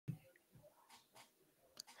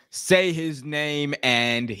say his name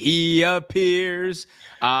and he appears.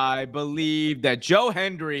 I believe that Joe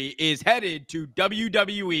Hendry is headed to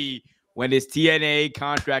WWE when his TNA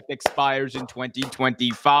contract expires in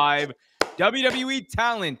 2025. WWE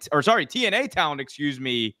talent, or sorry, TNA talent, excuse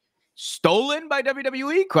me, stolen by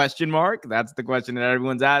WWE? Question mark. That's the question that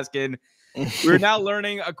everyone's asking. We're now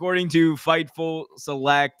learning, according to Fightful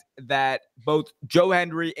Select, that both Joe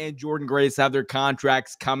Hendry and Jordan Grace have their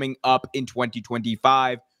contracts coming up in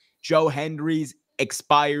 2025. Joe Hendry's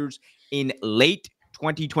expires in late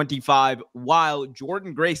 2025, while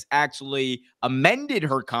Jordan Grace actually amended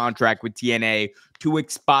her contract with TNA to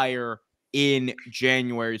expire in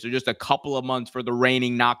January. So just a couple of months for the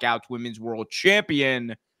reigning Knockouts Women's World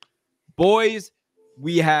Champion. Boys,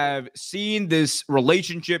 we have seen this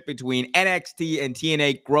relationship between NXT and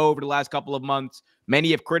TNA grow over the last couple of months.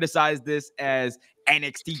 Many have criticized this as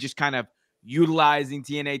NXT just kind of utilizing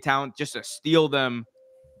TNA talent just to steal them.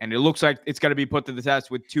 And it looks like it's going to be put to the test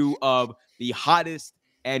with two of the hottest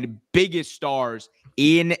and biggest stars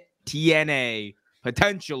in TNA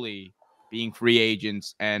potentially being free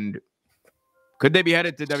agents. And could they be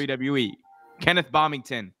headed to WWE? Kenneth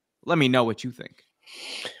Bomington, let me know what you think.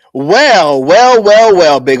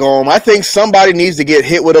 Well, Big Om. I think somebody needs to get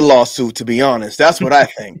hit with a lawsuit, to be honest. That's what I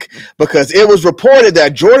think. Because it was reported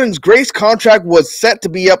that Jordan's Grace contract was set to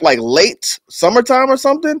be up like late summertime or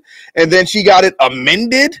something, and then she got it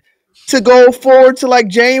amended to go forward to like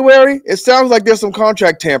January. It sounds like there's some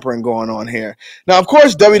contract tampering going on here. Now, of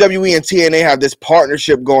course, WWE and TNA have this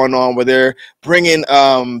partnership going on where they're bringing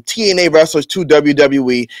TNA wrestlers to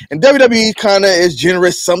WWE, and WWE kind of is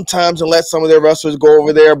generous sometimes and lets some of their wrestlers go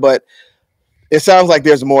over there, but it sounds like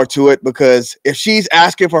there's more to it, because if she's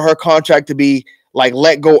asking for her contract to be like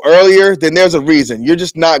let go earlier, then there's a reason. You're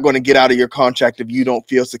just not going to get out of your contract if you don't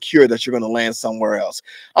feel secure that you're going to land somewhere else.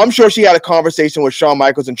 I'm sure she had a conversation with Shawn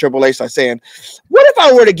Michaels and Triple H, like saying, what if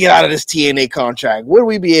I were to get out of this TNA contract? Would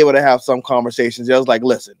we be able to have some conversations? I was like,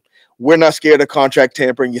 listen, we're not scared of contract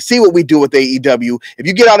tampering. You see what we do with AEW. If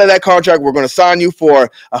you get out of that contract, we're going to sign you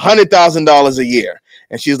for $100,000 a year.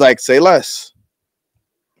 And she's like, say less.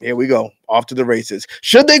 Here we go. Off to the races.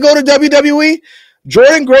 Should they go to WWE?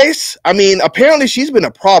 Jordan Grace, I mean, apparently she's been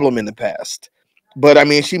a problem in the past. But, I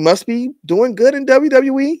mean, she must be doing good in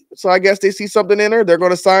WWE. So I guess they see something in her. They're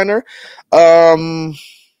going to sign her.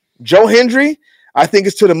 Joe Hendry, I think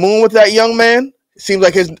it's to the moon with that young man. It seems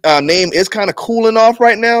like his name is kind of cooling off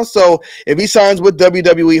right now. So if he signs with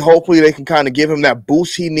WWE, hopefully they can kind of give him that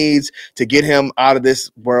boost he needs to get him out of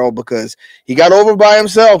this world, because he got over by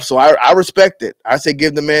himself. So I respect it. I say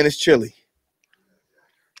give the man his chili.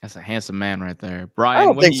 That's a handsome man right there, Brian. I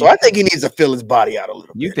don't think so. I think he needs to fill his body out a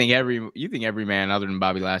little bit. You think every man other than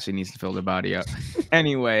Bobby Lashley needs to fill their body up?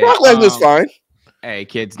 Anyway, Brock Lesnar's fine. Hey,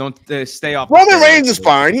 kids, don't stay off. Roman Reigns is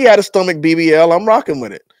fine. He had a stomach BBL. I'm rocking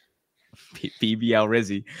with it. BBL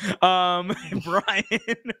Rizzy.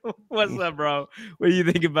 Brian, what's up, bro? What do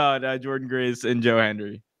you think about Jordan Grace and Joe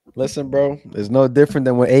Hendry? Listen, bro, it's no different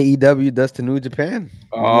than what AEW does to New Japan.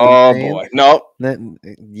 Oh boy, no.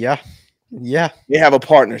 Yeah. They have a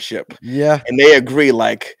partnership. Yeah. And they agree.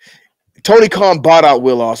 Like, Tony Khan bought out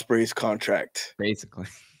Will Ospreay's contract. Basically.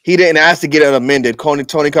 He didn't ask to get it amended.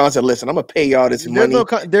 Tony Khan said, listen, I'm going to pay y'all this money.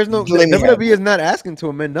 WWE is not asking to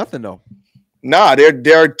amend nothing, though. Nah,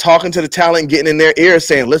 they're talking to the talent, getting in their ear,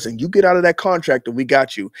 saying, listen, you get out of that contract and we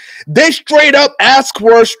got you. They straight up ask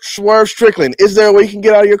Swerve Strickland, is there a way you can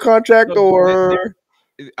get out of your contract? Or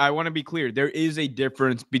I want to be clear. There is a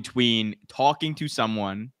difference between talking to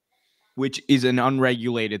someone, which is an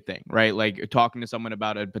unregulated thing, right? Like talking to someone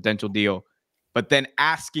about a potential deal, but then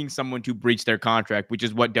asking someone to breach their contract, which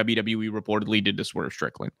is what WWE reportedly did to Swerve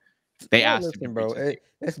Strickland. They asked listen, bro.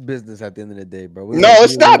 It's business at the end of the day, bro. No,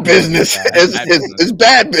 it's not business. It's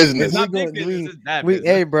bad business.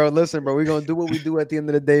 Hey, bro, listen, bro. We're gonna do what we do at the end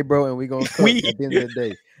of the day, bro, and we're gonna cook at the end of the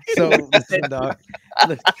day. So listen, dog.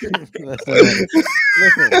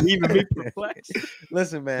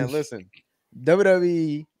 Listen, man. Listen.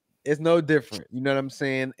 WWE is no different. You know what I'm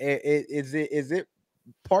saying? Is it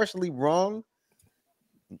partially wrong?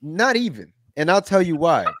 Not even. And I'll tell you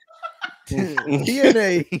why.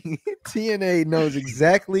 TNA knows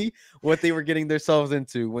exactly what they were getting themselves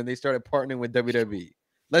into when they started partnering with WWE.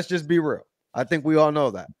 Let's just be real. I think we all know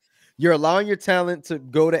that. You're allowing your talent to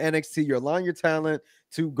go to NXT. You're allowing your talent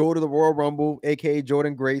to go to the Royal Rumble, aka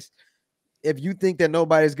Jordan Grace. If you think that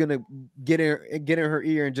nobody's gonna get in her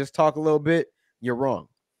ear and just talk a little bit, you're wrong.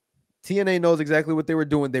 TNA knows exactly what they were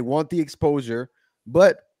doing. They want the exposure,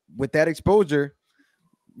 but with that exposure,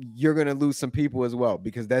 you're going to lose some people as well,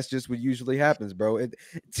 because that's just what usually happens, bro.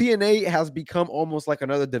 TNA has become almost like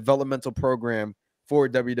another developmental program for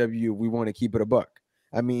WWE. We want to keep it a buck.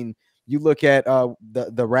 I mean, you look at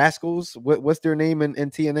the Rascals. What's their name in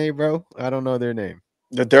TNA, bro? I don't know their name.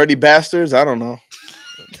 The Dirty Bastards. I don't know.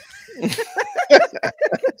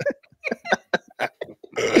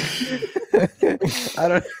 I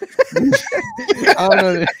don't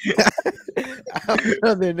know. I don't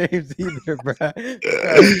know their names either, bro.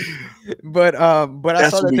 But I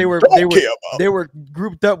saw that they were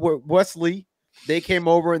grouped up with Wesley. They came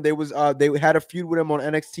over and they had a feud with him on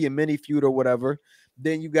NXT, a mini feud or whatever.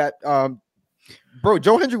 Then you got bro,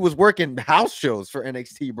 Joe Hendry was working house shows for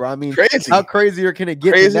NXT, bro. I mean, crazy. How crazier can it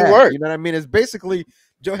get? Crazy than that? work. You know what I mean? It's basically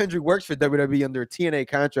Joe Hendry works for WWE under a TNA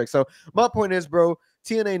contract. So my point is, bro,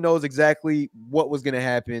 TNA knows exactly what was gonna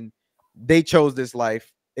happen. They chose this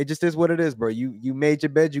life. It just is what it is, bro. You made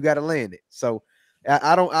your bed, you gotta land it. So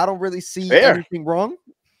I don't really see anything wrong.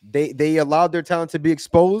 They allowed their talent to be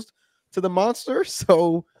exposed to the monster.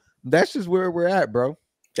 So that's just where we're at, bro.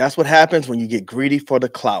 That's what happens when you get greedy for the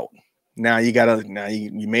clout. Now you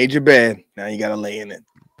made your bed. Now you gotta lay in it.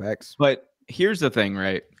 Facts. But here's the thing,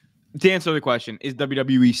 right? To answer the question, is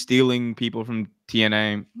WWE stealing people from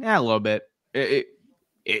TNA? Yeah, a little bit.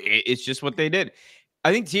 It's just what they did.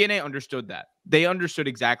 I think TNA understood that. They understood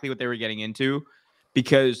exactly what they were getting into,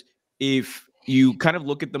 because if you kind of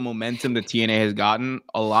look at the momentum that TNA has gotten,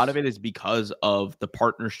 a lot of it is because of the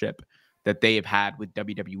partnership that they have had with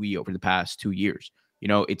WWE over the past 2 years. You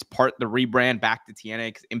know, it's part the rebrand back to TNA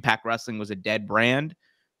because Impact Wrestling was a dead brand,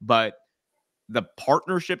 but the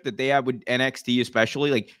partnership that they have with NXT, especially,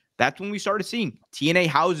 like, that's when we started seeing TNA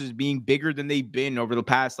houses being bigger than they've been over the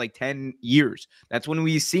past like 10 years. That's when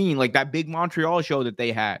we seen like that big Montreal show that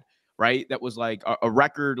they had, right? That was like a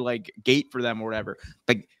record like gate for them or whatever.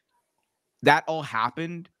 Like, that all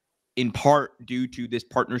happened in part due to this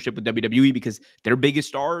partnership with WWE, because their biggest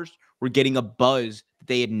stars were getting a buzz that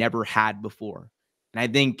they had never had before. And I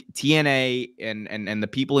think TNA and the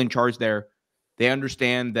people in charge there, they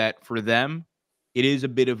understand that for them, it is a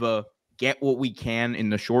bit of a get what we can in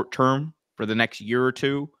the short term for the next year or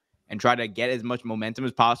two and try to get as much momentum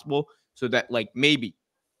as possible so that, like, maybe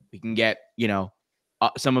we can get, you know,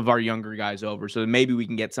 some of our younger guys over. So maybe we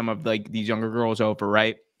can get some of like these younger girls over,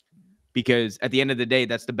 right? Because at the end of the day,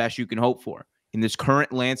 that's the best you can hope for. In this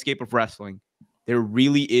current landscape of wrestling, there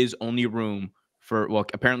really is only room for, well,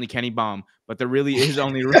 apparently Kenny Baum, but there really is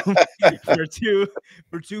only room for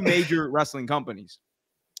two major wrestling companies.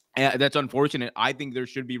 And that's unfortunate. I think there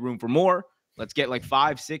should be room for more. Let's get like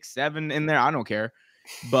 5, 6, 7 in there. I don't care.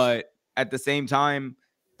 But at the same time,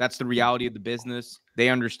 that's the reality of the business. They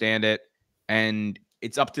understand it. And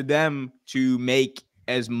it's up to them to make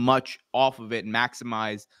as much off of it and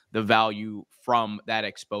maximize the value from that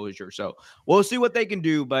exposure. So we'll see what they can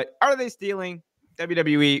do. But are they stealing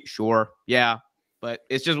WWE? Sure. Yeah. But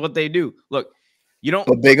it's just what they do. Look, you don't.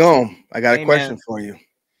 But Big Om, I got a question for you.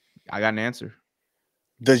 I got an answer.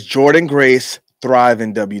 Does Jordynne Grace thrive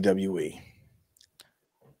in WWE?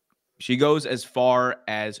 She goes as far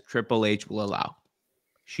as Triple H will allow.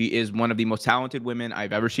 She is one of the most talented women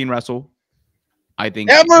I've ever seen wrestle. I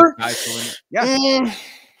think ever? Yes.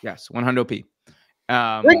 Yes, 100p.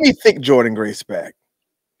 Bring me thick Jordynne Grace back.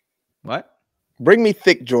 What? Bring me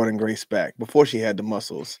thick Jordynne Grace back before she had the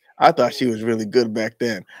muscles. I thought she was really good back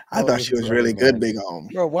then. I thought she was really good, Big Om.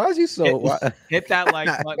 Bro, why is you so... Hit that like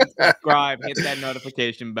button, subscribe, hit that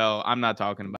notification bell. I'm not talking about